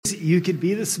you could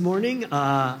be this morning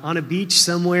on a beach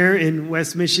somewhere in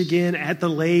West Michigan at the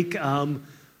lake,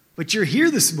 but you're here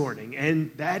this morning,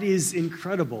 and that is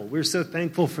incredible. We're so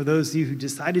thankful for those of you who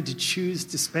decided to choose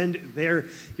to spend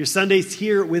your Sundays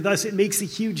here with us. It makes a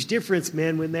huge difference,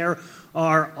 man, when there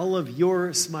are all of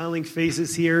your smiling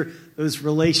faces here, those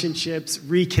relationships,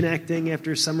 reconnecting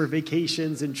after summer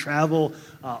vacations and travel.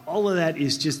 All of that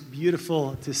is just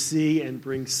beautiful to see and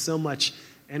brings so much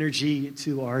energy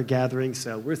to our gathering.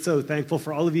 So we're so thankful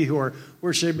for all of you who are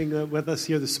worshiping with us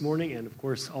here this morning, and of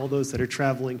course all those that are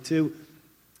traveling too.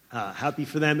 Happy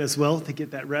for them as well to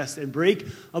get that rest and break.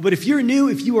 But if you're new,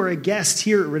 if you are a guest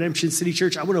here at Redemption City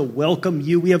Church, I want to welcome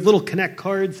you. We have little Connect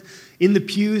cards in the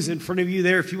pews in front of you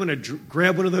there. If you want to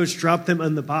grab one of those, drop them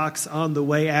in the box on the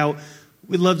way out.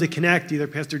 We'd love to connect. Either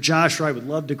Pastor Josh or I would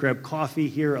love to grab coffee,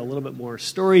 hear a little bit more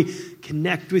story,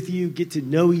 connect with you, get to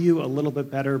know you a little bit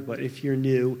better. But if you're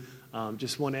new,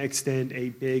 just want to extend a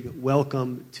big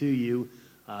welcome to you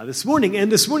this morning. And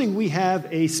this morning we have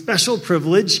a special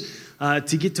privilege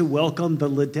to get to welcome the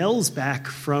Liddells back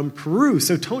from Peru.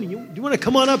 So Tony, you want to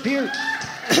come on up here?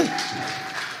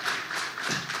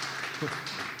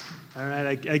 All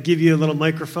right, I give you a little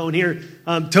microphone here.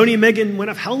 Tony and Megan went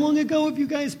up. How long ago have you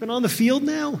guys been on the field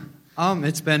now?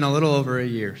 It's been a little over a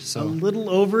year. So a little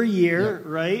over a year, yep.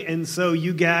 Right? And so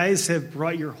you guys have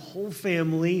brought your whole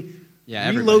family,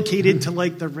 relocated to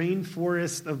like the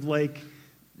rainforest of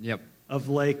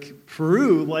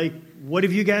Peru. Like, what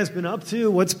have you guys been up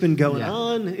to? What's been going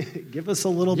on? Give us a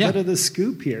little bit of the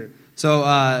scoop here. So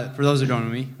for those who don't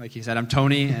know me, like he said, I'm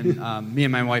Tony, and me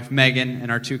and my wife Megan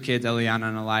and our two kids, Eliana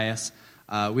and Elias,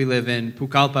 we live in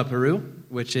Pucallpa, Peru,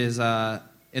 which is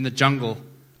in the jungle.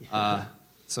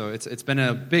 So it's been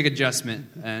a big adjustment,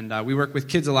 and we work with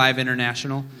Kids Alive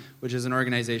International, which is an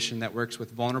organization that works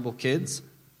with vulnerable kids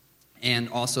and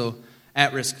also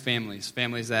at-risk families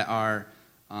that are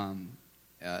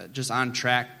just on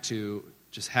track to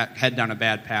just head down a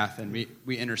bad path, and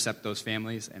we intercept those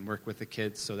families and work with the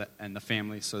kids and the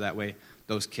families so that way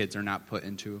those kids are not put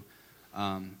into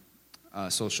the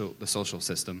social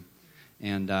system.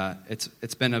 And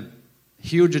it's been a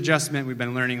huge adjustment. We've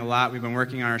been learning a lot. We've been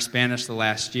working on our Spanish the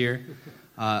last year,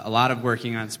 a lot of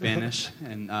working on Spanish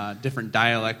and different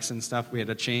dialects and stuff. We had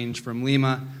to change from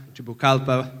Lima to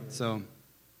Pucallpa, so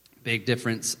big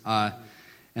difference.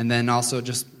 And then also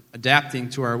just adapting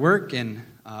to our work and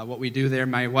what we do there.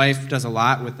 My wife does a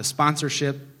lot with the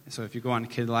sponsorship. So if you go on the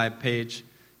Kid Live page,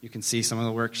 you can see some of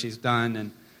the work she's done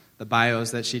and the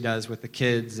bios that she does with the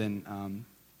kids and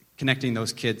connecting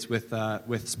those kids with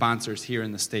sponsors here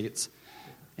in the States.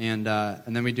 And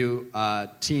then we do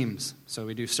teams. So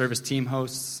we do service team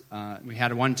hosts. We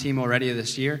had one team already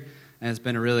this year, and it's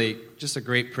been a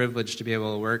great privilege to be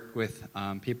able to work with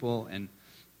people and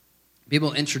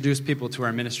introduce people to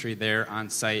our ministry there on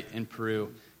site in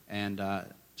Peru and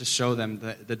just show them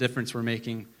the difference we're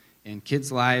making in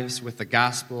kids' lives with the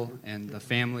gospel and the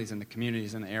families and the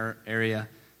communities in the area.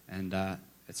 And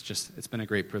it's been a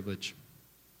great privilege.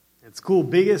 It's cool.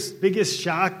 Biggest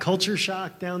shock, culture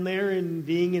shock down there and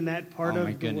being in that part of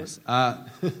the world? Oh,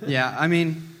 my goodness. Yeah, I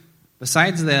mean,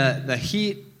 besides the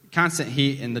heat, constant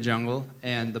heat in the jungle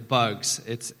and the bugs.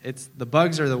 The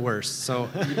bugs are the worst. So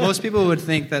most people would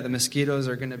think that the mosquitoes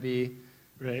are going to be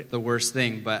the worst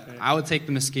thing, but I would take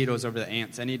the mosquitoes over the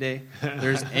ants any day.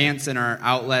 There's ants in our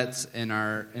outlets, in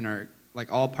our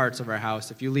like all parts of our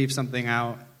house. If you leave something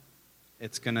out,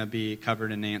 it's going to be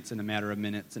covered in ants in a matter of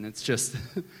minutes, and it's just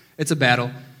it's a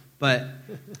battle. But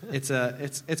it's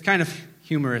kind of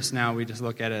humorous now. We just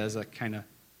look at it as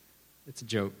it's a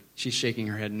joke. She's shaking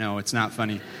her head. No, it's not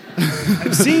funny.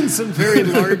 I've seen some very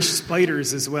large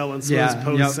spiders as well on some of those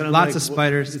posts. Yeah, lots of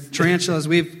spiders. Tarantulas.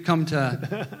 We've come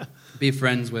to be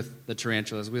friends with the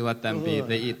tarantulas. We let them be.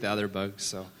 They eat the other bugs.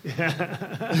 So.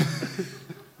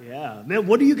 Yeah. Man,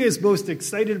 what are you guys most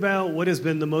excited about? What has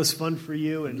been the most fun for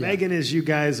you? And Megan, as you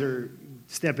guys are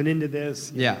stepping into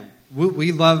this.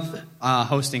 We love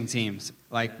hosting teams.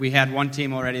 Like, we had one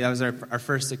team already. That was our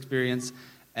first experience.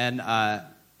 And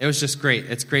it was just great.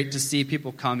 It's great to see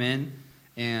people come in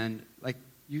and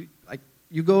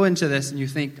you go into this and you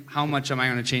think, how much am I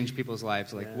going to change people's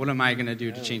lives? What am I going to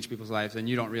do to change people's lives? And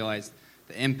you don't realize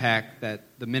the impact that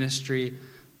the ministry,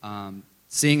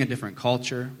 seeing a different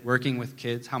culture, working with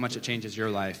kids, how much it changes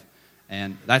your life.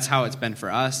 And that's how it's been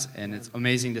for us. And it's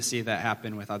amazing to see that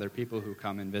happen with other people who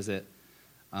come and visit.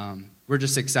 We're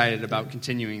just excited about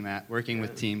continuing that, working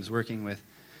with teams, working with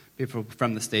people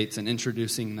from the States and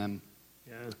introducing them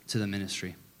to the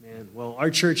ministry. Man, well,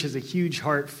 our church has a huge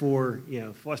heart for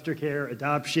foster care,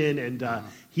 adoption, and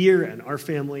here and our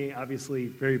family, obviously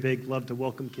very big. Love to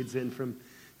welcome kids in from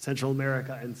Central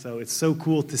America. And so it's so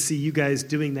cool to see you guys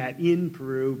doing that in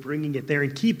Peru, bringing it there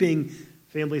and keeping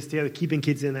families together, keeping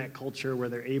kids in that culture where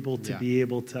they're able to be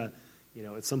able to,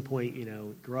 at some point,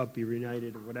 grow up, be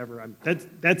reunited or whatever.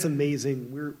 That's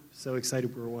amazing. We're so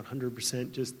excited. We're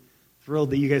 100% just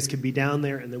thrilled that you guys could be down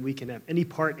there and that we can have any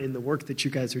part in the work that you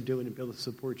guys are doing and be able to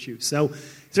support you. So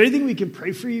is there anything we can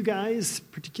pray for you guys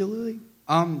particularly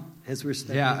as we're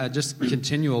stepping? Yeah, just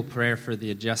continual prayer for the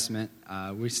adjustment.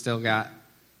 We still got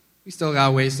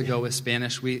ways to go with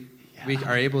Spanish. We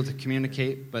are able to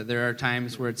communicate, but there are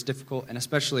times where it's difficult, and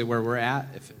especially where we're at,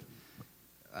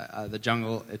 the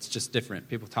jungle, it's just different.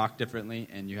 People talk differently,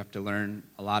 and you have to learn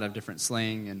a lot of different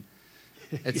slang, and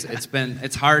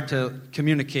it's hard to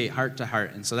communicate heart to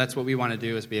heart, and so that's what we want to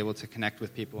do, is be able to connect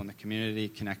with people in the community,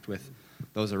 connect with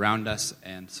those around us,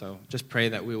 and so just pray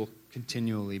that we will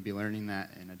continually be learning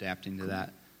that and adapting to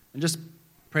that, and just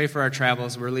pray for our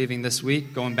travels. We're leaving this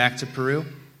week, going back to Peru,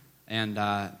 and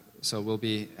so we'll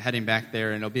be heading back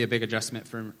there, and it'll be a big adjustment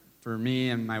for me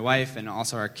and my wife, and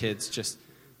also our kids, just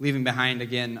leaving behind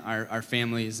again our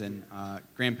families and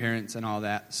grandparents and all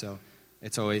that, so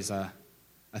it's always a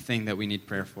thing that we need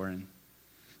prayer for and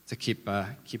to keep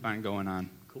on going on.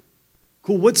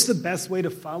 Cool. What's the best way to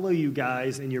follow you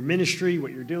guys in your ministry,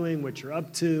 what you're doing, what you're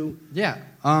up to? Yeah.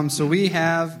 So we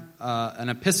have an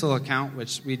epistle account,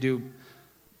 which we do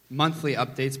monthly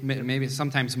updates, maybe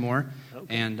sometimes more. Okay.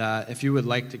 And if you would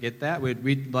like to get that,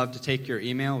 we'd love to take your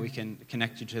email. We can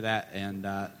connect you to that, and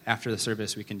after the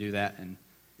service, we can do that. And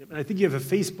I think you have a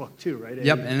Facebook too, right, Eddie?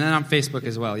 Yep, and then on Facebook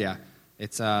as well, yeah.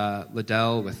 It's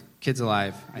Liddell with Kids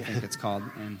Alive, I think it's called.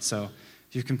 And so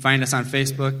if you can find us on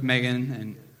Facebook,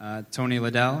 Megan and Tony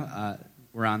Liddell,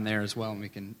 we're on there as well,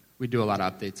 and we do a lot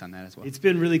of updates on that as well. It's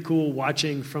been really cool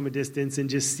watching from a distance and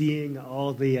just seeing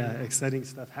all the exciting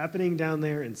stuff happening down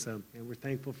there, and so we're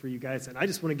thankful for you guys. And I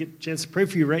just want to get a chance to pray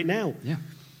for you right now. Yeah.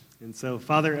 And so,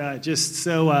 Father, just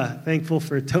so thankful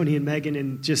for Tony and Megan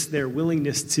and just their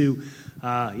willingness to,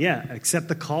 accept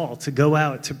the call to go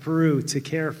out to Peru to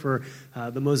care for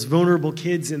the most vulnerable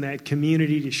kids in that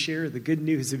community, to share the good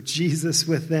news of Jesus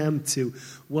with them, to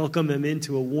welcome them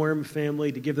into a warm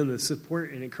family, to give them the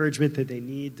support and encouragement that they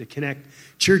need, to connect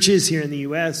churches here in the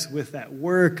U.S. with that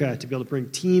work, to be able to bring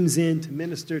teams in to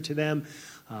minister to them.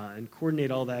 And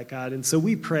coordinate all that, God. And so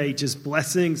we pray just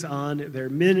blessings on their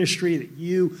ministry, that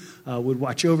you would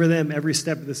watch over them every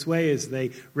step of this way as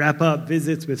they wrap up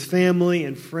visits with family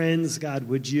and friends. God,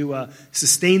 would you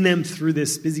sustain them through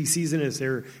this busy season as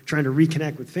they're trying to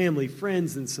reconnect with family,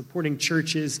 friends, and supporting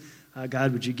churches.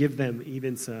 God, would you give them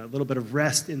even a little bit of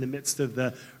rest in the midst of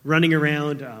the running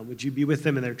around? Would you be with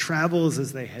them in their travels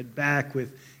as they head back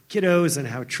with kiddos and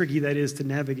how tricky that is to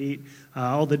navigate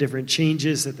all the different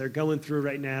changes that they're going through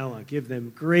right now. Give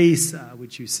them grace.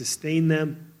 Would you sustain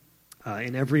them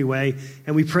in every way?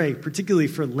 And we pray particularly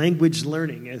for language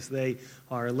learning as they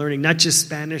are learning not just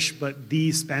Spanish, but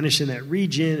the Spanish in that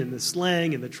region and the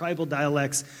slang and the tribal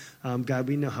dialects. God,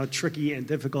 we know how tricky and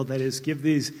difficult that is. Give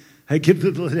the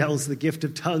Liddells the gift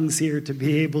of tongues here to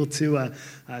be able to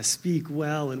speak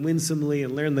well and winsomely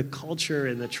and learn the culture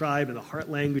and the tribe and the heart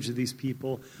language of these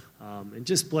people, and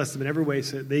just bless them in every way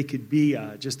so that they could be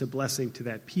just a blessing to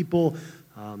that people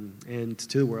and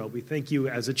to the world. We thank you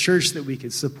as a church that we can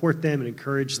support them and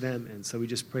encourage them, and so we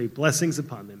just pray blessings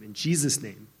upon them. In Jesus'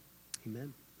 name,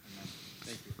 amen.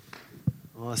 Thank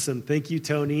you. Awesome. Thank you,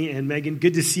 Tony and Megan.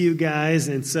 Good to see you guys.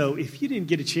 And so if you didn't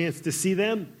get a chance to see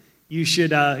them, you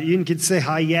should, you didn't get to say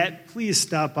hi yet, please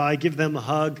stop by, give them a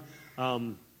hug.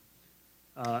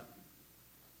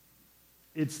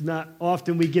 It's not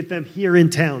often we get them here in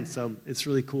town, so it's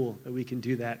really cool that we can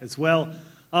do that as well.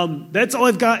 That's all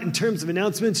I've got in terms of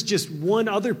announcements. Just one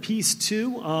other piece,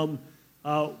 too.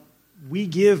 We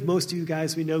give, most of you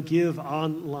guys we know give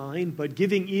online, but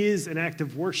giving is an act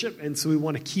of worship, and so we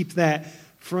want to keep that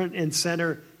front and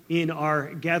center in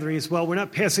our gathering as well. We're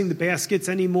not passing the baskets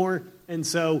anymore, and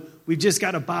so we've just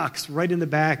got a box right in the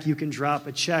back. You can drop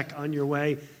a check on your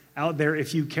way out there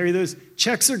if you carry those.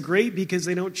 Checks are great because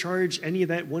they don't charge any of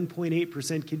that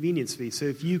 1.8% convenience fee. So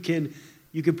if you can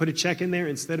put a check in there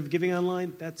instead of giving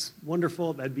online, that's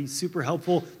wonderful. That'd be super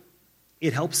helpful.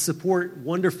 It helps support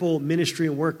wonderful ministry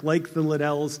and work like the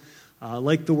Liddells,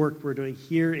 like the work we're doing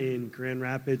here in Grand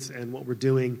Rapids and what we're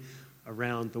doing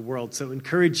around the world. So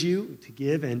encourage you to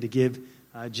give and to give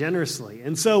generously.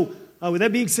 And so with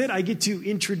that being said, I get to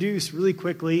introduce really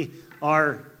quickly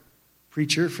our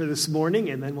preacher for this morning,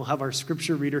 and then we'll have our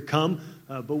scripture reader come.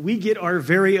 But we get our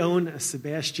very own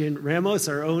Sebastian Ramos,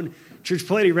 our own Church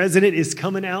Plenty resident, is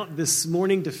coming out this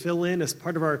morning to fill in as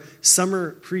part of our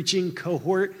summer preaching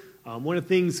cohort. One of the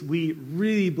things we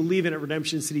really believe in at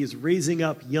Redemption City is raising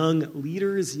up young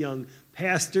leaders, young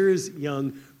pastors,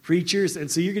 young preachers. And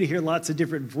so you're going to hear lots of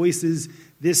different voices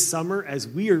this summer as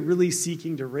we are really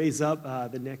seeking to raise up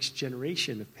the next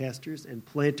generation of pastors and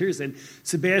planters. And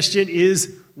Sebastian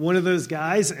is one of those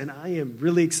guys, and I am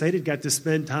really excited. Got to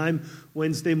spend time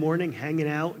Wednesday morning hanging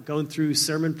out, going through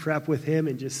sermon prep with him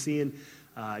and just seeing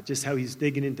just how he's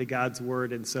digging into God's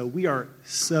word. And so we are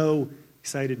so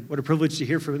excited. What a privilege to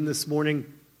hear from him this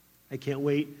morning. I can't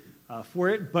wait for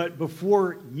it. But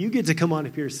before you get to come on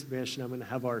up here, Sebastian, I'm going to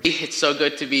have our... It's so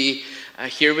good to be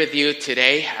here with you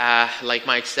today. Like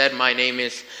Mike said, my name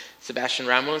is Sebastian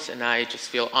Ramos, and I just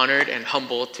feel honored and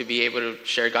humbled to be able to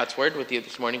share God's word with you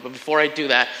this morning. But before I do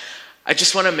that, I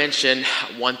just want to mention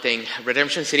one thing.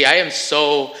 Redemption City, I am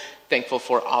so thankful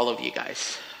for all of you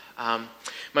guys.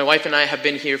 My wife and I have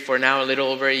been here for now a little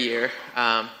over a year,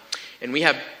 and we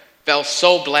have felt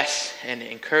so blessed and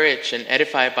encouraged and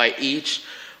edified by each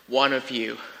one of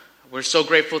you. We're so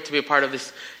grateful to be a part of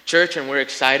this church, and we're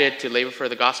excited to labor for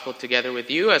the gospel together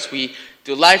with you as we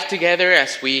do life together,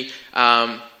 as we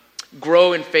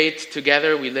grow in faith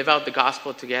together, we live out the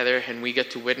gospel together, and we get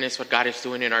to witness what God is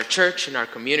doing in our church, in our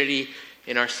community,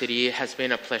 in our city. It has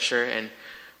been a pleasure, and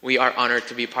we are honored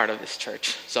to be part of this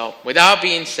church. So with that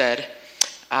being said,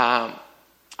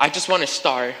 I just want to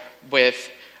start with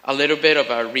a little bit of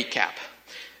a recap.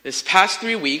 This past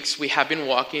 3 weeks, we have been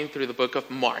walking through the book of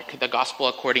Mark, the gospel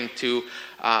according to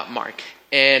Mark.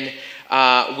 And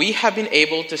we have been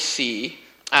able to see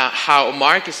how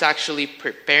Mark is actually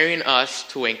preparing us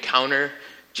to encounter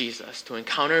Jesus, to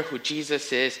encounter who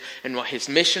Jesus is and what his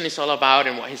mission is all about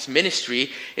and what his ministry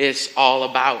is all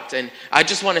about. And I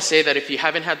just want to say that if you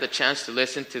haven't had the chance to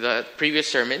listen to the previous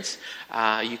sermons,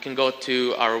 you can go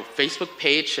to our Facebook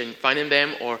page and find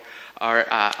them, or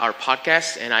our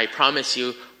podcast, and I promise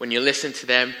you, when you listen to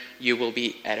them, you will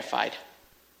be edified.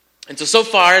 And so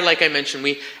far, like I mentioned,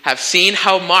 we have seen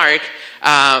how Mark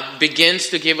begins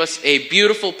to give us a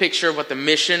beautiful picture of what the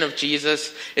mission of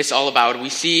Jesus is all about. We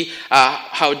see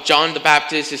how John the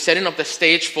Baptist is setting up the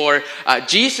stage for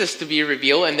Jesus to be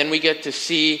revealed, and then we get to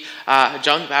see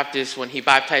John the Baptist, when he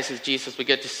baptizes Jesus, we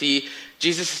get to see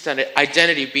Jesus'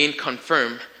 identity being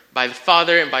confirmed by the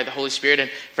Father and by the Holy Spirit.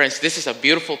 And friends, this is a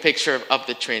beautiful picture of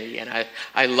the Trinity, and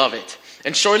I love it.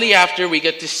 And shortly after, we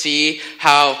get to see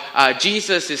how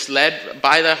Jesus is led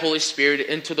by the Holy Spirit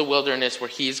into the wilderness where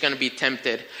he's going to be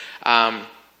tempted,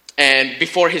 and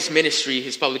before his ministry,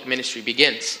 his public ministry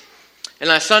begins. And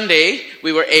last Sunday,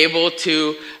 we were able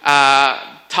to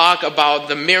talk about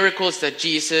the miracles that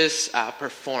Jesus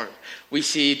performed. We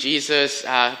see Jesus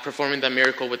performing the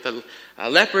miracle with the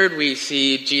leopard. We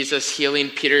see Jesus healing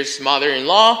Peter's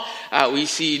mother-in-law. We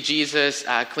see Jesus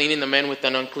cleaning the man with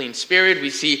an unclean spirit.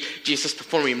 We see Jesus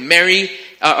performing many,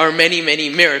 many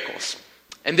miracles.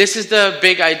 And this is the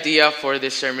big idea for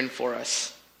this sermon for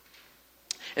us.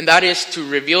 And that is to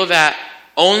reveal that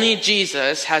only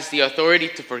Jesus has the authority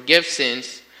to forgive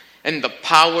sins and the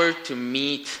power to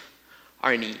meet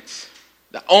our needs.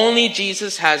 That only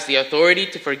Jesus has the authority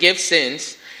to forgive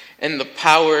sins and the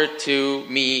power to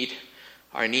meet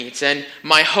our needs. And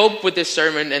my hope with this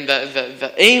sermon, and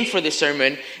the aim for this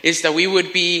sermon, is that we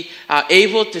would be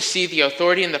able to see the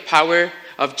authority and the power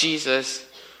of Jesus,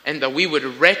 and that we would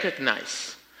recognize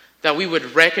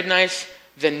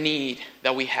the need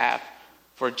that we have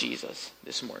for Jesus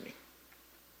this morning.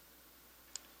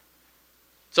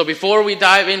 So before we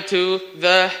dive into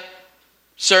the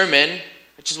sermon,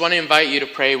 I just want to invite you to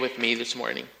pray with me this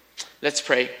morning. Let's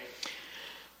pray.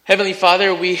 Heavenly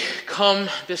Father, we come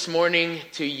this morning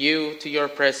to you, to your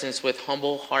presence with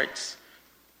humble hearts,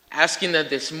 asking that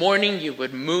this morning you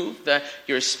would move, that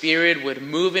your Spirit would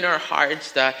move in our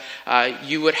hearts, that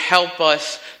you would help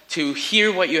us to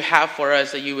hear what you have for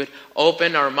us, that you would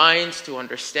open our minds to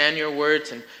understand your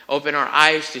words and open our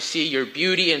eyes to see your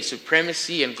beauty and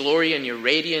supremacy and glory and your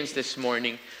radiance this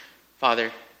morning,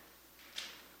 Father.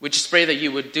 We just pray that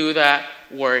you would do that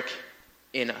work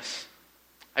in us.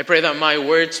 I pray that my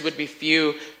words would be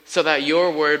few so that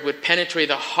your word would penetrate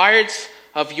the hearts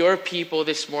of your people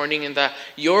this morning, and that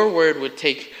your word would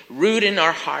take root in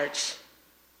our hearts.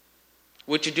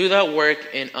 Would you do that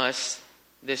work in us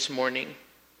this morning?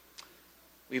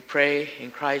 We pray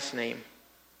in Christ's name.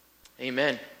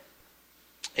 Amen.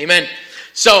 Amen.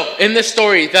 So, in this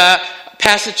story, the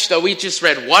passage that we just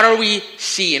read, what are we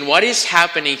seeing? What is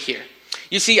happening here?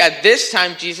 You see, at this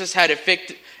time, Jesus had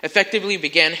effectively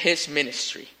began his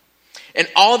ministry. And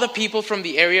all the people from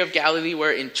the area of Galilee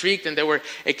were intrigued, and they were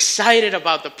excited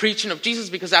about the preaching of Jesus,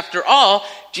 because after all,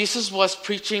 Jesus was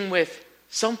preaching with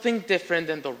something different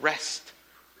than the rest.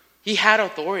 He had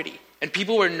authority. And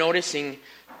people were noticing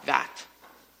that.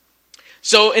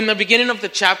 So in the beginning of the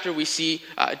chapter, we see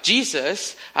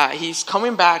Jesus. He's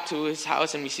coming back to his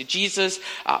house, and we see Jesus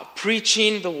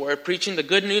preaching the word, preaching the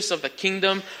good news of the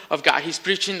kingdom of God. He's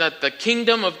preaching that the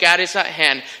kingdom of God is at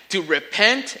hand, to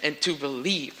repent and to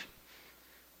believe.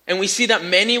 And we see that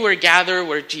many were gathered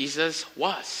where Jesus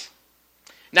was.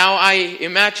 Now, I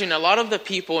imagine a lot of the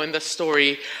people in the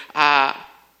story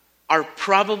are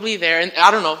probably there, and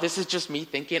I don't know, this is just me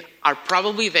thinking, are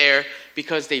probably there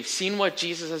because they've seen what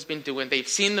Jesus has been doing. They've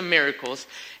seen the miracles.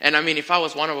 And I mean, if I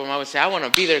was one of them, I would say, I want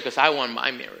to be there because I want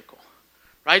my miracle.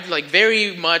 Right? Like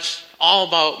very much all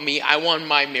about me. I want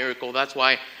my miracle. That's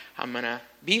why I'm going to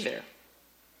be there.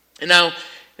 And now,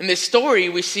 in this story,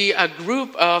 we see a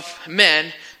group of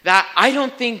men that I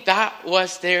don't think that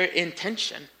was their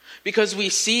intention. Because we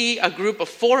see a group of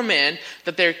 4 men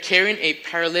that they're carrying a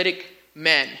paralytic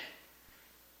man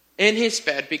in his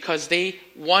bed because they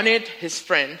wanted his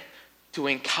friend to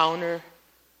encounter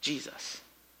Jesus.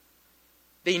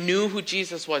 They knew who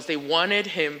Jesus was. They wanted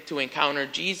him to encounter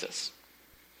Jesus.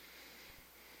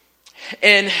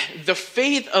 And the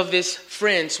faith of these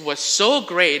friends was so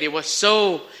great, it was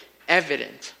so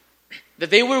evident, that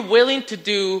they were willing to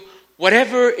do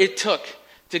whatever it took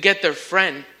to get their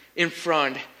friend in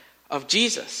front of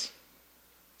Jesus.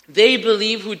 They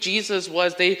believed who Jesus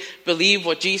was. They believed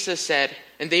what Jesus said.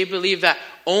 And they believed that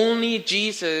only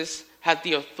Jesus had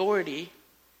the authority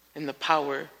and the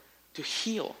power to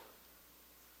heal.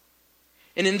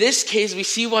 And in this case, we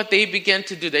see what they begin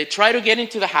to do. They try to get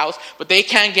into the house, but they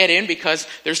can't get in because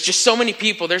there's just so many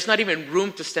people. There's not even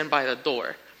room to stand by the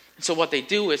door. And so what they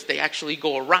do is they actually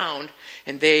go around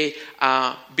and they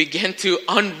begin to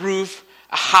unroof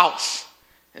a house.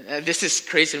 This is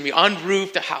crazy. We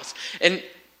unroofed a house. And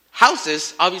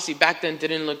houses, obviously, back then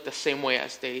didn't look the same way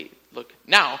as they look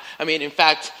now. I mean, in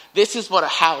fact, this is what a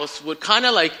house would kind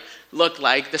of like look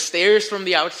like. The stairs from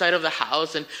the outside of the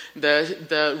house, and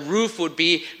the roof would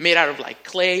be made out of like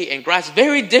clay and grass.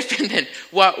 Very different than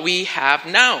what we have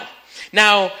now.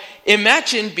 Now,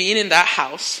 imagine being in that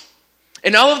house,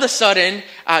 and all of a sudden,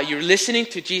 you're listening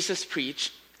to Jesus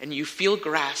preach, and you feel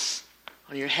grass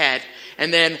on your head,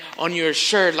 and then on your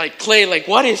shirt, like clay, like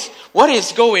what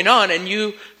is going on? And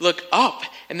you look up,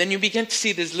 and then you begin to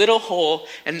see this little hole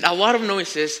and a lot of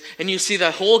noises, and you see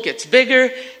the hole gets bigger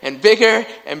and bigger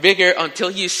and bigger until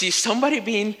you see somebody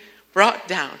being brought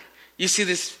down. You see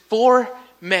these 4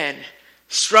 men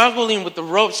struggling with the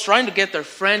ropes, trying to get their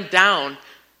friend down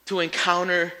to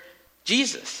encounter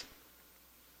Jesus.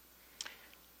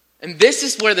 And this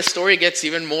is where the story gets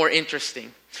even more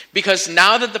interesting. Because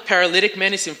now that the paralytic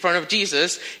man is in front of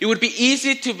Jesus, it would be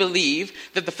easy to believe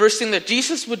that the first thing that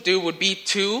Jesus would do would be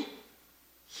to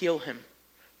heal him,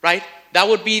 right? That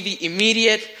would be the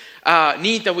immediate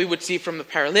need that we would see from the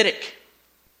paralytic.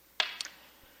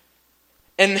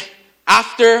 And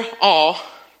after all,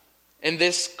 in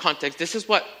this context, this is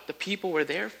what the people were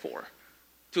there for,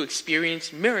 to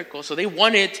experience miracles. So they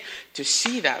wanted to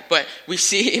see that. But we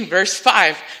see in verse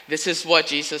 5, this is what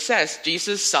Jesus says.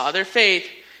 Jesus saw their faith,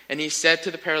 and he said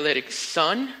to the paralytic,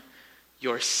 "Son,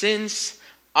 your sins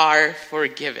are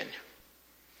forgiven."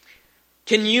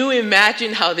 Can you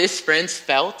imagine how these friends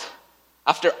felt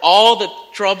after all the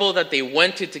trouble that they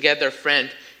went to get their friend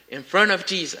in front of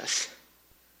Jesus?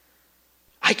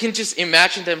 I can just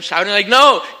imagine them shouting like,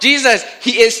 "No, Jesus,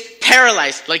 he is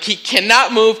paralyzed. Like he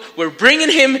cannot move. We're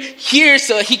bringing him here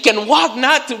so that he can walk,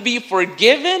 not to be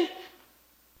forgiven.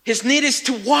 His need is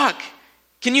to walk."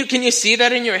 Can you see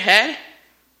that in your head?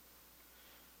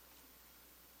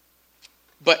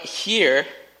 But here,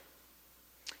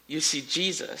 you see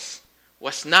Jesus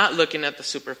was not looking at the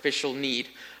superficial need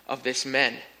of this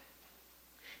man.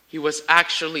 He was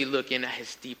actually looking at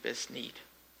his deepest need.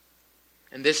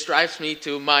 And this drives me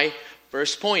to my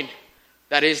first point.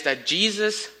 That is that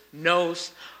Jesus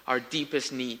knows our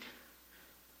deepest need.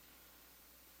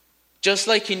 Just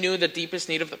like he knew the deepest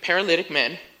need of the paralytic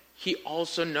man, he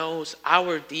also knows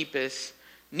our deepest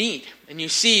need. And you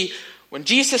see, when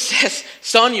Jesus says,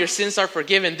 "Son, your sins are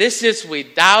forgiven," this is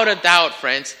without a doubt,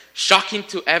 friends, shocking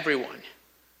to everyone.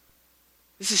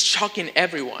 This is shocking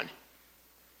everyone.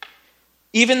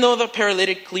 Even though the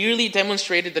paralytic clearly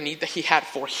demonstrated the need that he had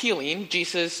for healing,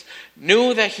 Jesus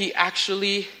knew that he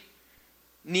actually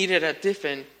needed a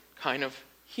different kind of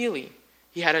healing.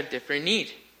 He had a different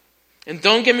need. And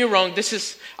don't get me wrong,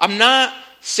 I'm not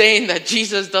saying that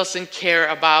Jesus doesn't care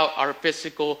about our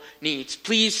physical needs.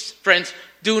 Please, friends,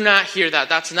 do not hear that.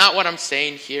 That's not what I'm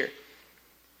saying here.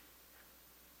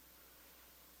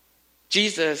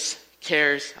 Jesus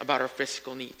cares about our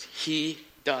physical needs. He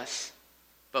does.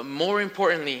 But more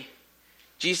importantly,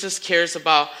 Jesus cares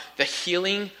about the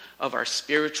healing of our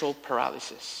spiritual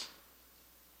paralysis.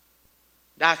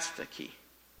 That's the key.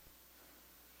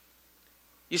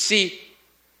 You see,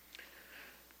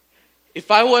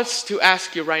 if I was to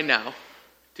ask you right now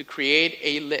to create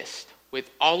a list with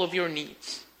all of your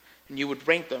needs, and you would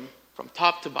rank them from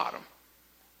top to bottom,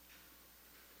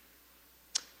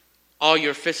 all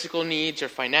your physical needs, your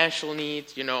financial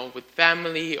needs, with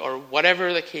family or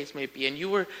whatever the case may be, and you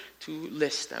were to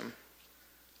list them.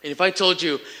 And if I told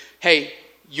you, hey,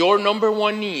 your number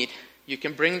one need, you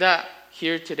can bring that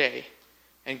here today,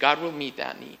 and God will meet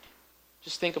that need.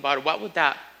 Just think about it. What would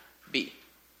that be?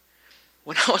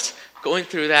 When I was going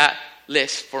through that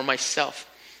list for myself,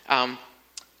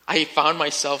 I found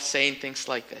myself saying things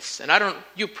like this. And I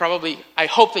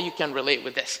hope that you can relate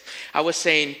with this. I was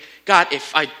saying, God,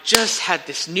 if I just had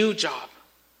this new job,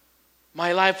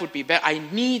 my life would be better. I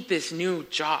need this new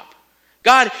job.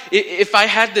 God, if I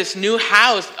had this new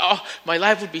house, my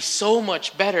life would be so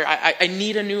much better. I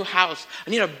need a new house. I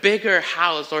need a bigger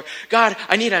house. Or, God,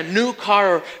 I need a new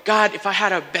car. Or, God, if I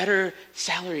had a better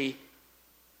salary.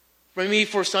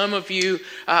 For some of you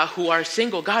who are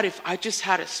single, God, if I just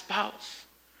had a spouse.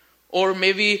 Or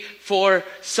maybe for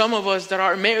some of us that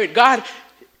are married, God,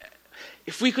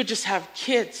 if we could just have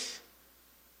kids.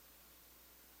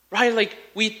 Right? Like,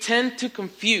 we tend to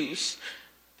confuse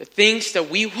the things that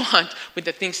we want with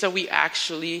the things that we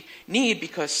actually need,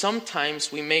 because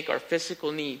sometimes we make our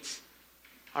physical needs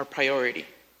our priority,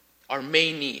 our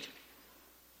main need.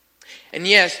 And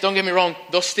yes, don't get me wrong,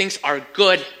 those things are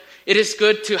good. It is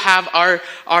good to have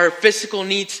our physical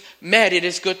needs met. It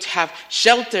is good to have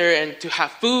shelter and to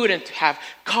have food and to have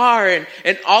car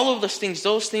and all of those things.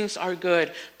 Those things are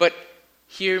good. But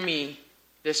hear me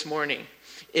this morning.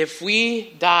 If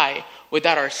we die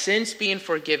without our sins being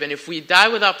forgiven, if we die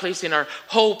without placing our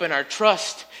hope and our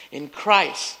trust in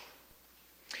Christ,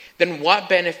 then what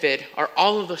benefit are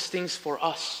all of those things for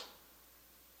us?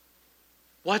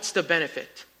 What's the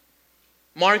benefit?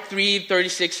 Mark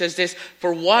 3:36 says this,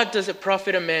 "For what does it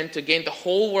profit a man to gain the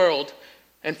whole world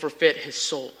and forfeit his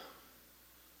soul?"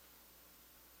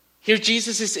 Here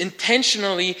Jesus is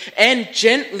intentionally and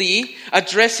gently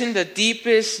addressing the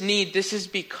deepest need. This is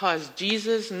because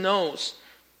Jesus knows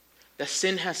that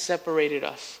sin has separated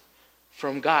us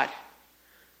from God.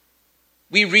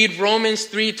 We read Romans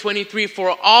 3:23,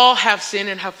 "For all have sinned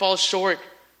and have fallen short."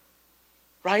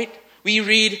 Right? We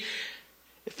read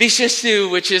Ephesians 2,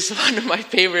 which is one of my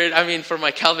favorite, for my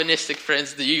Calvinistic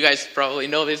friends, you guys probably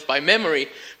know this by memory.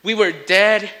 We were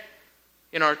dead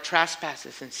in our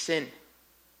trespasses and sin.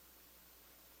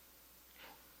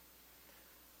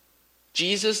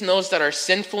 Jesus knows that our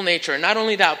sinful nature, and not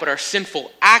only that, but our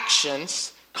sinful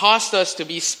actions caused us to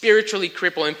be spiritually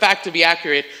crippled. In fact, to be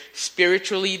accurate,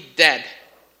 spiritually dead.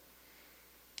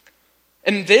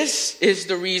 And this is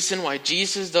the reason why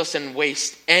Jesus doesn't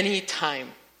waste any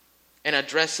time and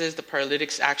addresses the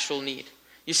paralytic's actual need.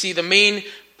 You see, the main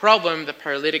problem the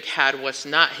paralytic had was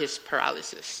not his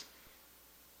paralysis.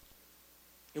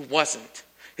 It wasn't.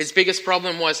 His biggest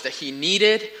problem was that he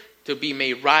needed to be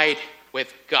made right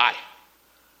with God.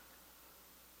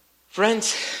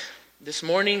 Friends, this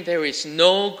morning there is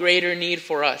no greater need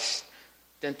for us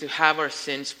than to have our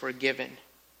sins forgiven.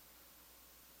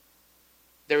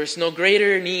 There is no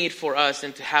greater need for us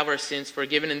than to have our sins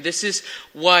forgiven. And this is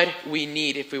what we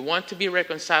need. If we want to be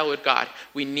reconciled with God,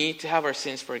 we need to have our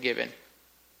sins forgiven.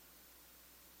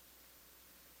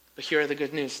 But here are the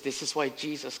good news. This is why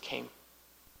Jesus came.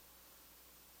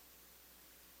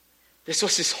 This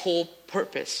was his whole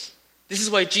purpose. This is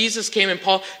why Jesus came. And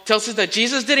Paul tells us that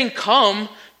Jesus didn't come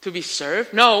to be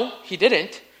served. No, he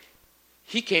didn't.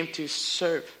 He came to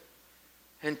serve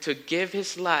and to give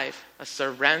his life as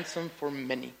a ransom for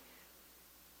many.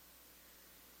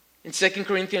 In 2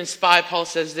 Corinthians 5, Paul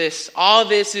says this, "All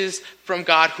this is from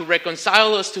God, who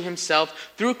reconciled us to himself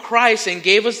through Christ and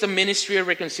gave us the ministry of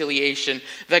reconciliation.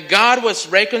 That God was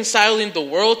reconciling the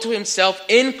world to himself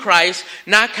in Christ,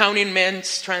 not counting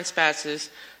men's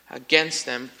trespasses against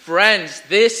them." Friends,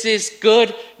 this is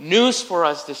good news for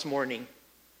us this morning.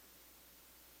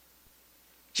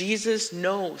 Jesus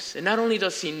knows, and not only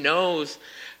does he knows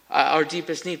our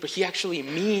deepest need, but he actually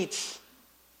meets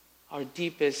our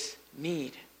deepest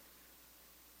need.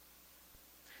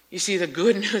 You see, the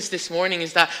good news this morning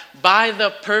is that by the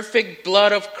perfect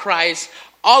blood of Christ,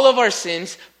 all of our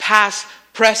sins, past,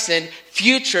 present,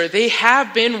 future, they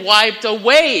have been wiped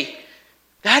away.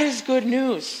 That is good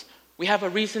news. We have a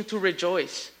reason to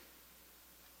rejoice.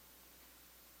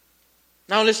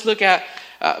 Now let's look at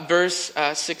verse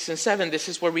 6 and 7. This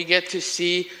is where we get to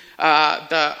see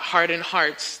the hardened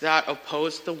hearts that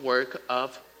oppose the work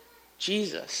of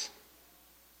Jesus.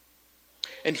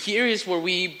 And here is where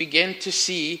we begin to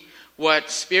see what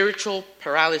spiritual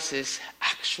paralysis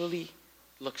actually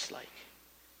looks like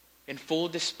in full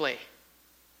display.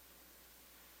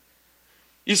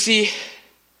 You see,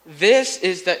 this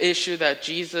is the issue that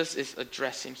Jesus is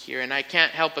addressing here. And I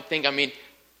can't help but think,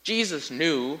 Jesus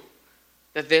knew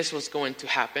that this was going to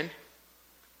happen.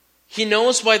 He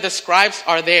knows why the scribes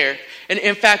are there. And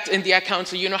in fact, in the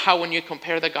accounts, you know how when you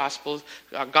compare the Gospel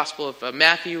of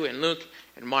Matthew and Luke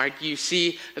and Mark, you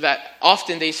see that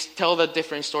often they tell the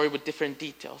different story with different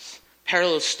details,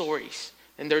 parallel stories.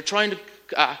 And they're trying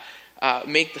to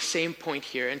make the same point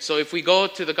here. And so if we go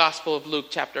to the Gospel of Luke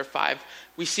chapter 5,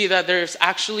 we see that there's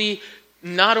actually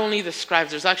not only the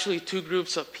scribes, there's actually two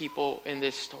groups of people in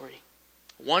this story.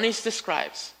 One is the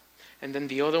scribes, and then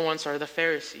the other ones are the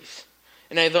Pharisees.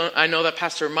 And I know that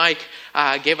Pastor Mike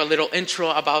gave a little intro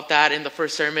about that in the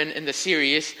first sermon in the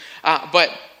series,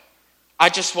 but I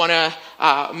just want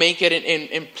to make it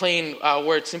in plain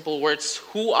words, simple words.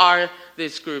 Who are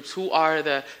these groups? Who are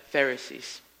the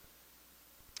Pharisees?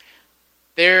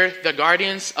 They're the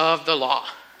guardians of the law,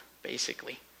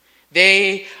 basically.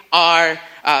 They are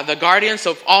the guardians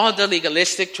of all the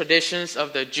legalistic traditions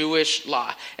of the Jewish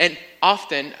law. And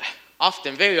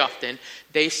very often,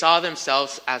 they saw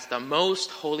themselves as the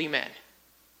most holy men.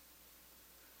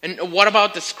 And what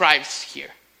about the scribes here?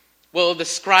 Well, the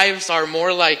scribes are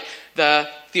more like the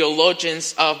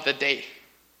theologians of the day,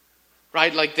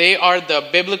 right? Like they are the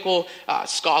biblical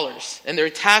scholars. And their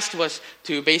task was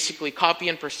to basically copy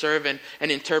and preserve and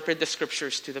interpret the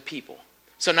scriptures to the people.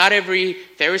 So not every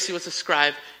Pharisee was a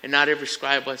scribe, and not every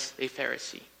scribe was a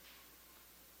Pharisee.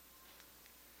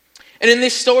 And in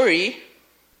this story,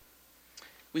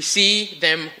 we see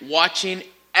them watching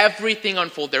everything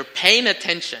unfold. They're paying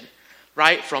attention,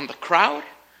 right? From the crowd,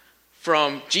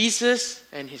 from Jesus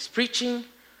and his preaching,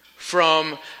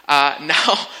 from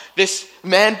now this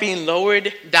man being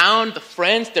lowered down, the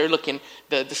friends, they're looking,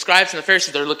 the scribes and the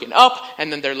Pharisees, they're looking up,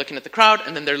 and then they're looking at the crowd,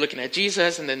 and then they're looking at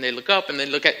Jesus, and then they look up, and they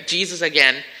look at Jesus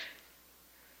again.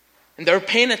 And they're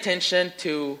paying attention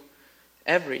to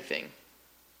everything.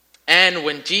 And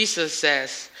when Jesus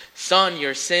says, "Son,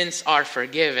 your sins are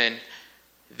forgiven,"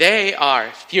 they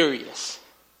are furious.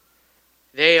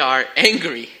 They are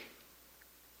angry.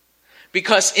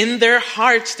 Because in their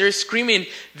hearts, they're screaming,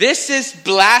 "This is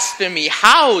blasphemy.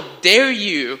 How dare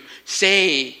you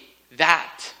say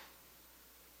that?"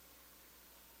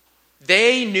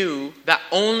 They knew that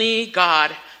only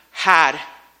God had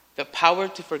the power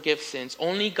to forgive sins.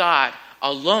 Only God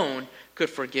alone could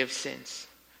forgive sins.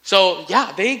 So,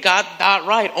 yeah, they got that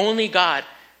right. Only God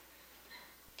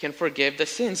can forgive the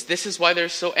sins. This is why they're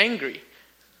so angry.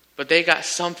 But they got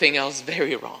something else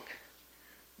very wrong.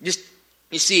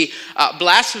 You see,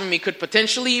 blasphemy could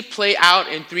potentially play out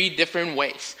in three different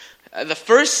ways. The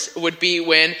first would be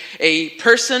when a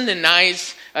person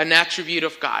denies an attribute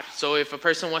of God. So if a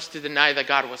person wants to deny that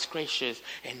God was gracious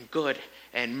and good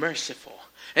and merciful.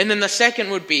 And then the second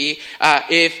would be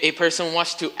if a person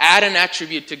wants to add an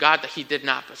attribute to God that he did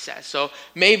not possess. So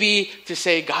maybe to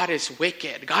say God is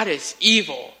wicked, God is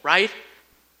evil, right?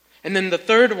 And then the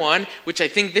third one, which I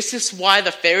think this is why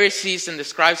the Pharisees and the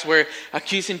scribes were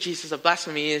accusing Jesus of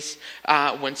blasphemy, is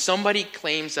when somebody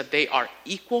claims that they are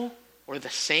equal or the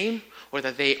same or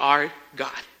that they are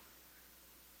God.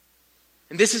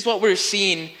 And this is what we're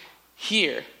seeing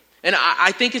here. And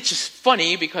I think it's just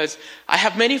funny because I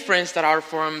have many friends that are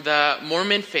from the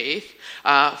Mormon faith,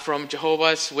 from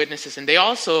Jehovah's Witnesses, and they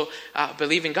also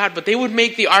believe in God. But they would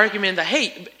make the argument that,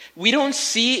 hey, we don't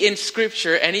see in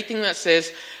Scripture anything that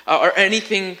says, or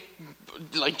anything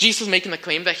like Jesus making the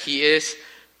claim that he is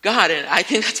God. And I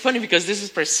think that's funny because this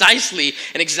is precisely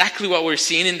and exactly what we're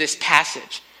seeing in this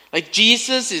passage. Like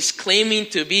Jesus is claiming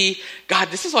to be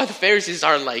God. This is why the Pharisees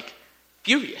are like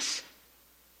furious.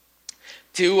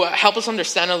 To help us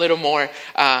understand a little more,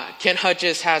 Ken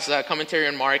Hudges has a commentary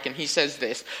on Mark, and he says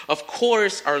this: "Of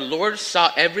course, our Lord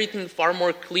saw everything far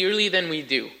more clearly than we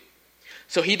do.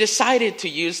 So he decided to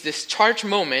use this charged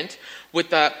moment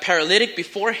with the paralytic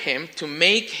before him to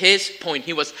make his point."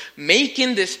 He was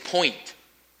making this point,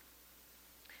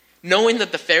 knowing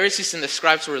that the Pharisees and the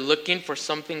scribes were looking for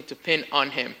something to pin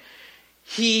on him.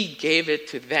 He gave it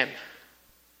to them.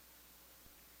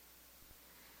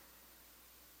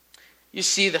 You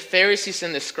see, the Pharisees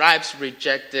and the scribes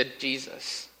rejected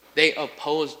Jesus. They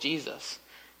opposed Jesus.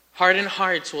 Hardened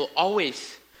hearts will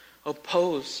always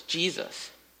oppose Jesus.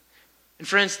 And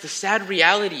friends, the sad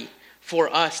reality for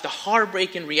us, the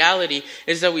heartbreaking reality,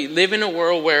 is that we live in a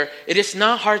world where it is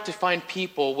not hard to find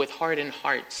people with hardened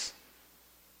hearts.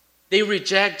 They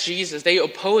reject Jesus. They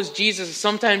oppose Jesus.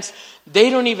 Sometimes they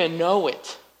don't even know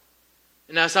it.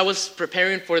 And as I was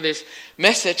preparing for this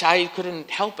message, I couldn't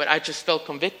help it. I just felt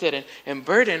convicted and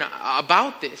burdened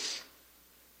about this.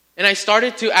 And I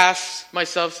started to ask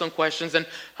myself some questions, and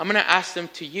I'm going to ask them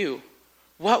to you.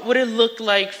 What would it look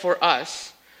like for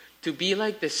us to be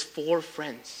like these 4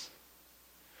 friends?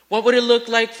 What would it look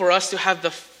like for us to have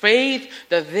the faith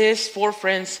that these 4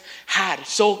 friends had?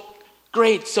 So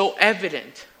great, so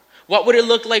evident. What would it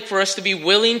look like for us to be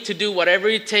willing to do whatever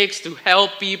it takes to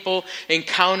help people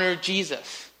encounter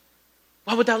Jesus?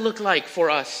 What would that look like for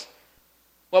us?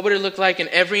 What would it look like in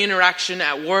every interaction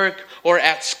at work or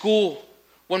at school?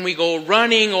 When we go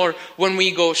running, or when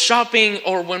we go shopping,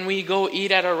 or when we go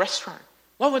eat at a restaurant?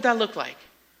 What would that look like?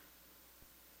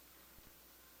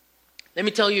 Let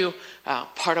me tell you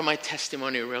part of my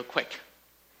testimony real quick.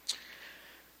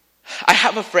 I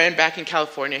have a friend back in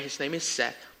California. His name is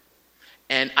Seth.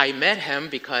 And I met him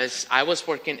because I was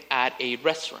working at a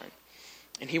restaurant.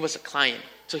 And he was a client.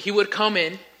 So he would come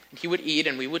in, and he would eat,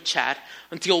 and we would chat.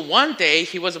 Until one day,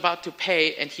 he was about to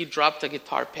pay, and he dropped a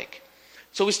guitar pick.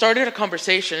 So we started a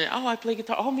conversation. Oh, I play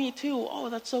guitar. Oh, me too. Oh,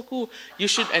 that's so cool. You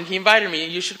should. And he invited me.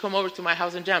 You should come over to my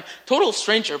house and jam. Total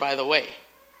stranger, by the way.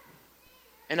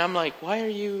 And I'm like, why are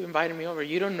you inviting me over?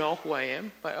 You don't know who I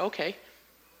am, but okay.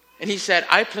 And he said,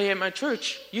 I play at my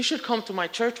church. You should come to my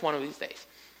church one of these days.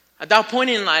 At that point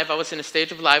in life, I was in a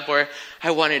stage of life where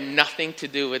I wanted nothing to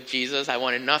do with Jesus. I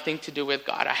wanted nothing to do with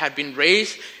God. I had been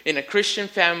raised in a Christian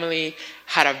family,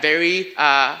 had a very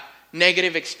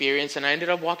negative experience, and I ended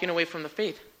up walking away from the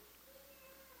faith.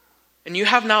 And you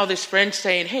have now this friend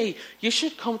saying, hey, you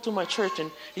should come to my church, and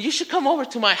you should come over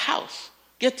to my house.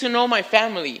 Get to know my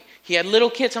family. He had little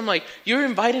kids. I'm like, you're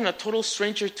inviting a total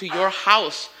stranger to your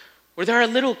house where there are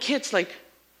little kids. Like,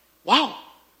 wow,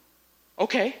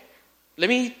 okay, let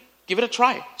me give it a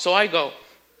try. So I go.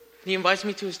 He invites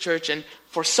me to his church, and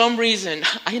for some reason,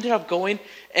 I ended up going,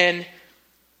 and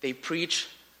they preach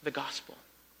the gospel.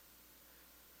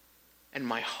 And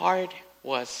my heart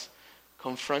was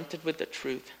confronted with the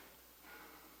truth.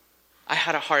 I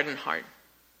had a hardened heart.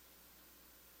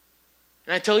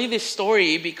 And I tell you this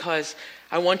story because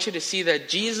I want you to see that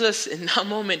Jesus, in that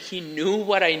moment, he knew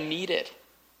what I needed.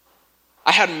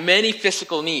 I had many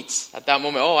physical needs at that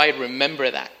moment. Oh, I remember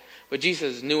that. But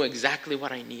Jesus knew exactly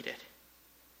what I needed.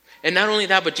 And not only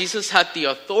that, but Jesus had the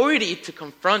authority to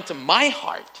confront my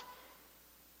heart.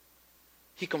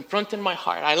 He confronted my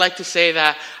heart. I like to say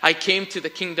that I came to the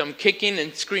kingdom kicking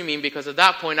and screaming because at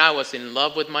that point I was in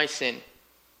love with my sin.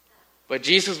 But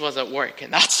Jesus was at work,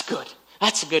 and that's good.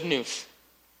 That's good news.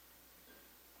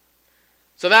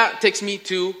 So that takes me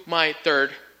to my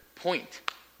third point.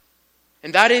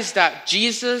 And that is that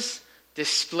Jesus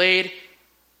displayed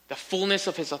the fullness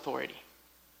of his authority.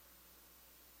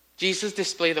 Jesus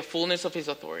displayed the fullness of his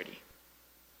authority.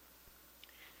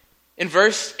 In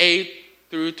verse 8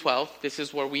 through 12, this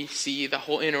is where we see the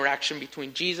whole interaction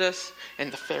between Jesus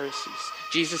and the Pharisees,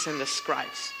 Jesus and the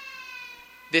scribes.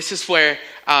 This is where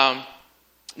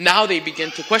now they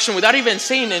begin to question without even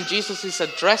saying, and Jesus is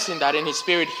addressing that in his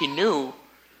spirit. He knew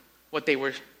what they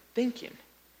were thinking.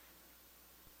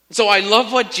 So I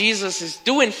love what Jesus is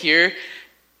doing here.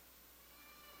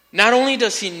 Not only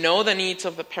does he know the needs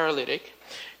of the paralytic,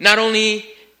 not only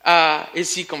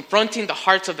is he confronting the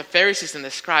hearts of the Pharisees and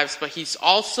the scribes, but he's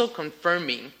also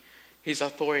confirming his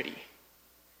authority.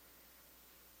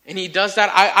 And he does that,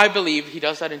 I believe he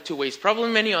does that in 2 ways, probably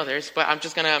many others, but I'm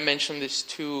just going to mention these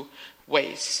 2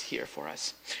 ways here for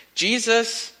us.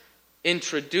 Jesus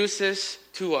introduces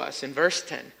to us in verse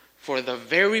 10, for the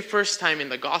very first time in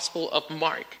the Gospel of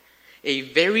Mark, a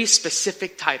very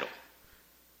specific title.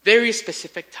 Very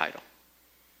specific title.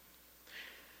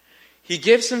 He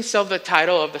gives himself the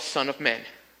title of the Son of Man.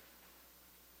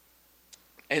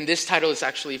 And this title is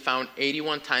actually found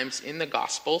 81 times in the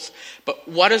Gospels. But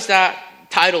what does that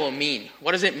title mean?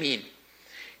 What does it mean?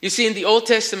 You see, in the Old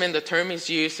Testament, the term is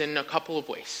used in a couple of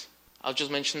ways. I'll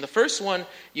just mention the first one.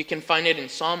 You can find it in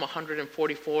Psalm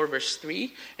 144, verse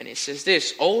 3. And it says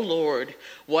this, O Lord,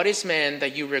 what is man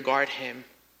that you regard him?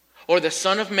 Or the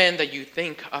Son of Man that you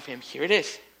think of him? Here it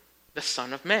is, the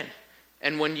Son of Man.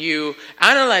 And when you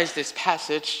analyze this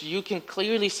passage, you can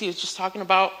clearly see it's just talking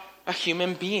about a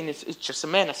human being. It's just a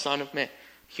man, a son of man,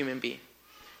 human being.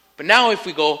 But now if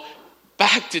we go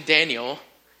back to Daniel,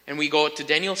 and we go to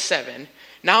Daniel 7,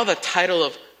 now the title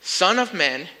of Son of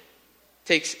Man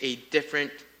takes a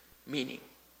different meaning.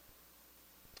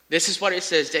 This is what it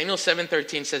says. Daniel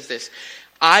 7:13 says this,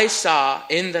 I saw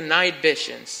in the night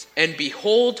visions, and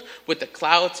behold, with the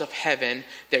clouds of heaven,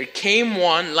 there came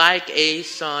one like a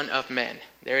son of man.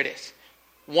 There it is.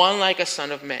 one like a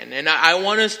son of man. And I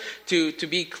want us to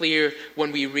be clear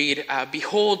when we read,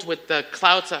 behold, with the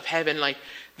clouds of heaven, like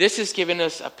this is giving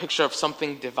us a picture of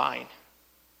something divine.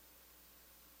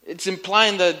 It's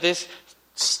implying that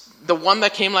the one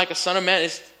that came like a son of man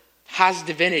has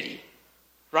divinity,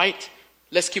 right?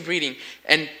 Let's keep reading.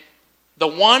 And the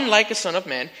one like a son of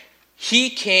man,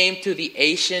 he came to the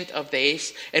Ancient of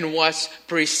Days and was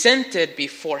presented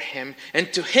before him.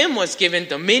 And to him was given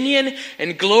dominion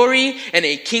and glory and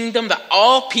a kingdom that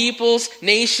all peoples,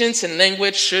 nations, and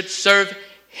language should serve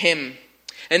him.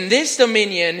 And this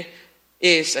dominion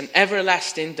is an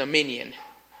everlasting dominion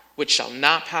which shall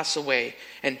not pass away,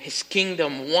 and his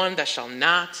kingdom one that shall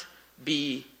not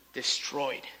be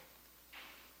destroyed.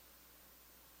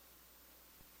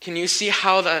 Can you see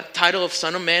how the title of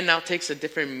Son of Man now takes a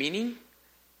different meaning?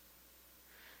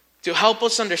 To help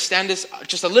us understand this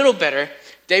just a little better,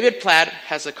 David Platt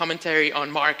has a commentary on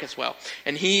Mark as well.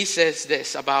 And he says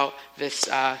this about this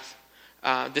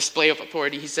display of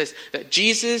authority. He says that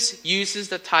Jesus uses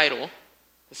the title,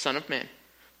 the Son of Man,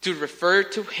 to refer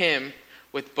to him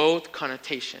with both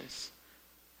connotations.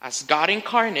 As God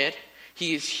incarnate,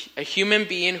 he is a human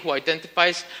being who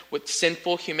identifies with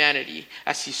sinful humanity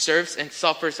as he serves and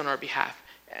suffers on our behalf.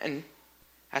 And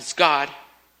as God,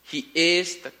 he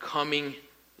is the coming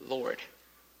Lord.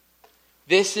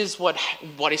 This is what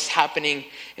is happening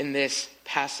in this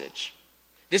passage.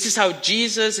 This is how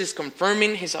Jesus is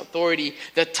confirming his authority.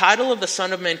 The title of the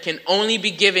Son of Man can only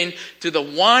be given to the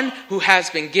one who has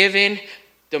been given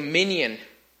dominion,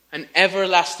 an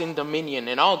everlasting dominion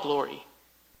in all glory.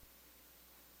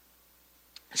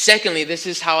 Secondly, this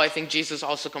is how I think Jesus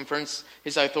also confirms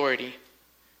his authority.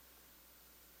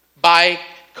 By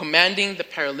commanding the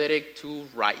paralytic to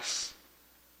rise.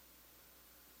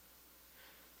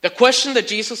 The question that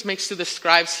Jesus makes to the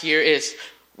scribes here is,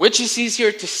 which is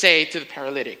easier to say to the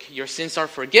paralytic, your sins are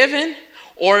forgiven,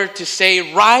 or to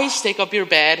say, rise, take up your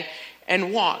bed,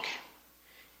 and walk?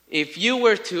 If you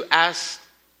were to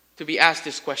be asked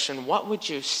this question, what would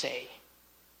you say?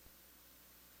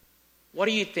 What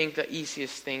do you think the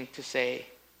easiest thing to say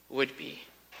would be?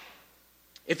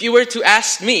 If you were to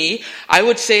ask me, I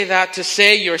would say that to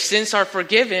say your sins are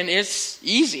forgiven is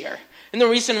easier. And the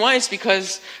reason why is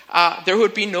because there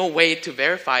would be no way to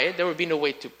verify it. There would be no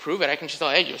way to prove it. I can just tell,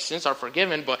 hey, your sins are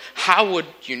forgiven, but how would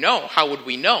you know? How would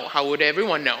we know? How would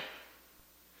everyone know?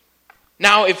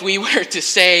 Now, if we were to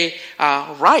say,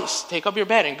 rise, take up your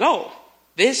bed and go,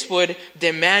 this would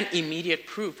demand immediate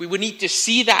proof. We would need to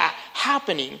see that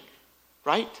happening,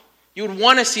 right? You would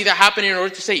want to see that happening in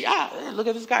order to say, yeah, look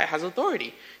at this guy, has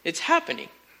authority. It's happening.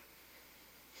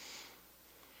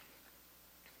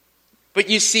 But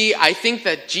you see, I think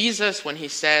that Jesus, when he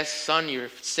says, son, your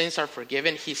sins are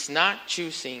forgiven, he's not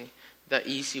choosing the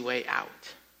easy way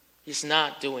out. He's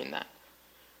not doing that.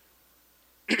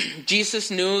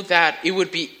 Jesus knew that it would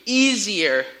be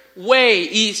easier, way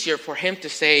easier for him to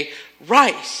say,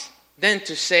 rise, than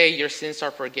to say your sins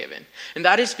are forgiven. And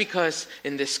that is because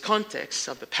in this context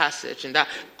of the passage, in that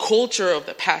culture of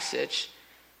the passage,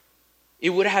 it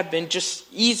would have been just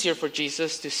easier for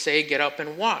Jesus to say, get up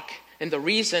and walk. And the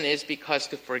reason is because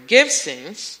to forgive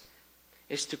sins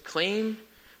is to claim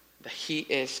that he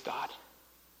is God.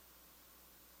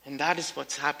 And that is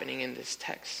what's happening in this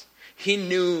text.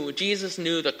 Jesus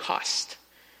knew the cost.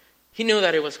 He knew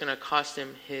that it was going to cost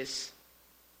him his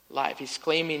life. He's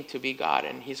claiming to be God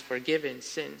and he's forgiven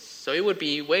sins. So it would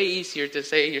be way easier to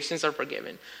say your sins are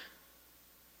forgiven.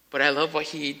 But I love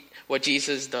what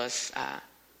Jesus does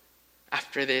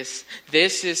after this.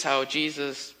 This is how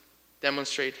Jesus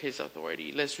demonstrate his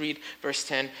authority. Let's read verse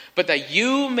 10. But that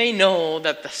you may know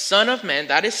that the Son of Man,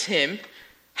 that is him,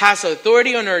 has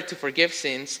authority on earth to forgive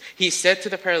sins, he said to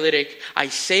the paralytic, I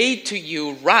say to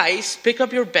you, rise, pick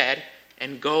up your bed,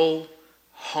 and go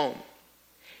home.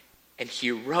 And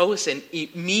he rose, and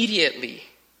immediately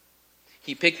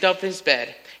he picked up his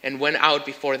bed and went out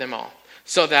before them all,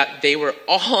 so that they were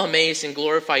all amazed and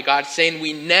glorified God, saying,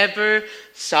 we never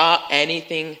saw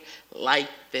anything like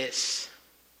this.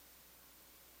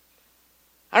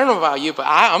 I don't know about you, but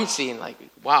I'm seeing like,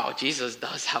 wow, Jesus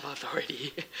does have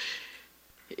authority.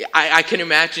 I can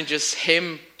imagine just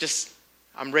him,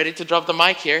 I'm ready to drop the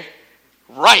mic here.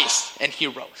 Rise, and he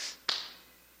rose.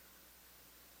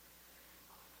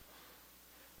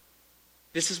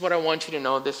 This is what I want you to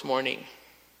know this morning.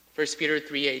 1 Peter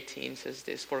 3:18 says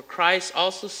this, for Christ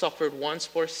also suffered once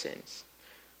for sins,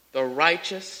 the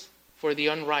righteous for the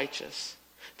unrighteous,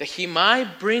 that he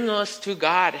might bring us to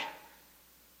God,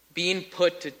 being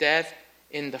put to death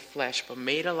in the flesh, but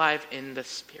made alive in the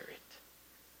spirit.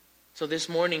 So this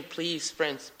morning, please,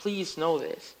 friends, please know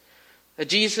this, that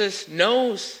Jesus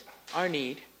knows our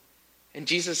need. And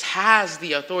Jesus has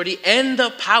the authority and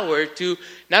the power to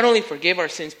not only forgive our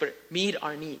sins, but meet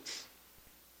our needs.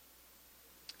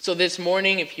 So this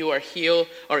morning, if you are here,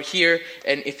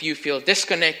 and if you feel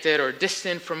disconnected or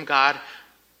distant from God,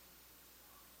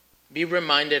 be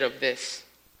reminded of this.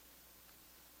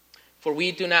 For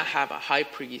we do not have a high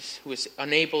priest who is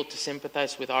unable to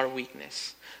sympathize with our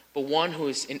weakness, but one who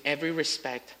is in every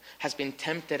respect has been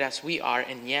tempted as we are,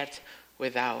 and yet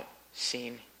without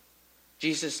sin.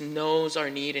 Jesus knows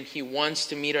our need, and he wants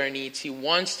to meet our needs. He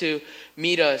wants to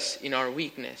meet us in our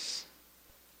weakness.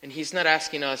 And he's not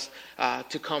asking us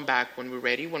to come back when we're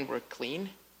ready, when we're clean.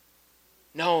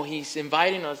 No, he's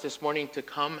inviting us this morning to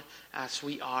come as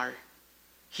we are.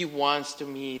 He wants to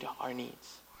meet our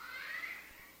needs.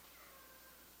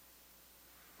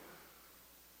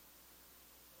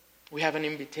 We have an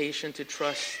invitation to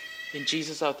trust in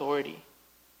Jesus' authority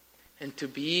and to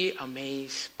be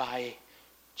amazed by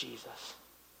Jesus.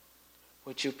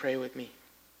 Would you pray with me?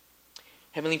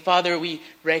 Heavenly Father, we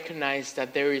recognize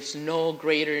that there is no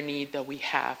greater need that we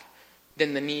have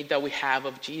than the need that we have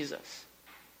of Jesus.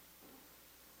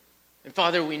 And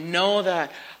Father, we know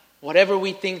that whatever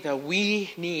we think that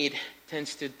we need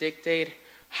tends to dictate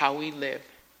how we live.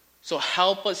 So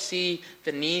help us see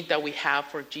the need that we have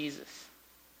for Jesus.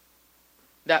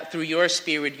 That through your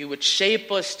Spirit you would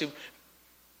shape us to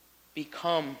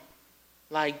become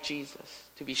like Jesus,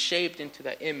 to be shaped into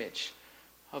the image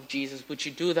of Jesus. Would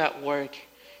you do that work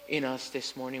in us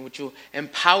this morning? Would you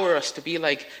empower us to be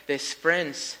like these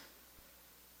friends,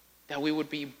 that we would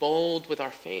be bold with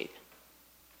our faith?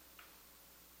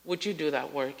 Would you do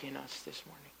that work in us this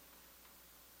morning?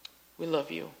 We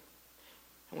love you,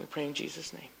 and we pray in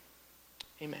Jesus' name.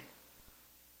 Amen.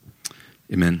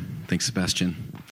 Amen. Thanks, Sebastian.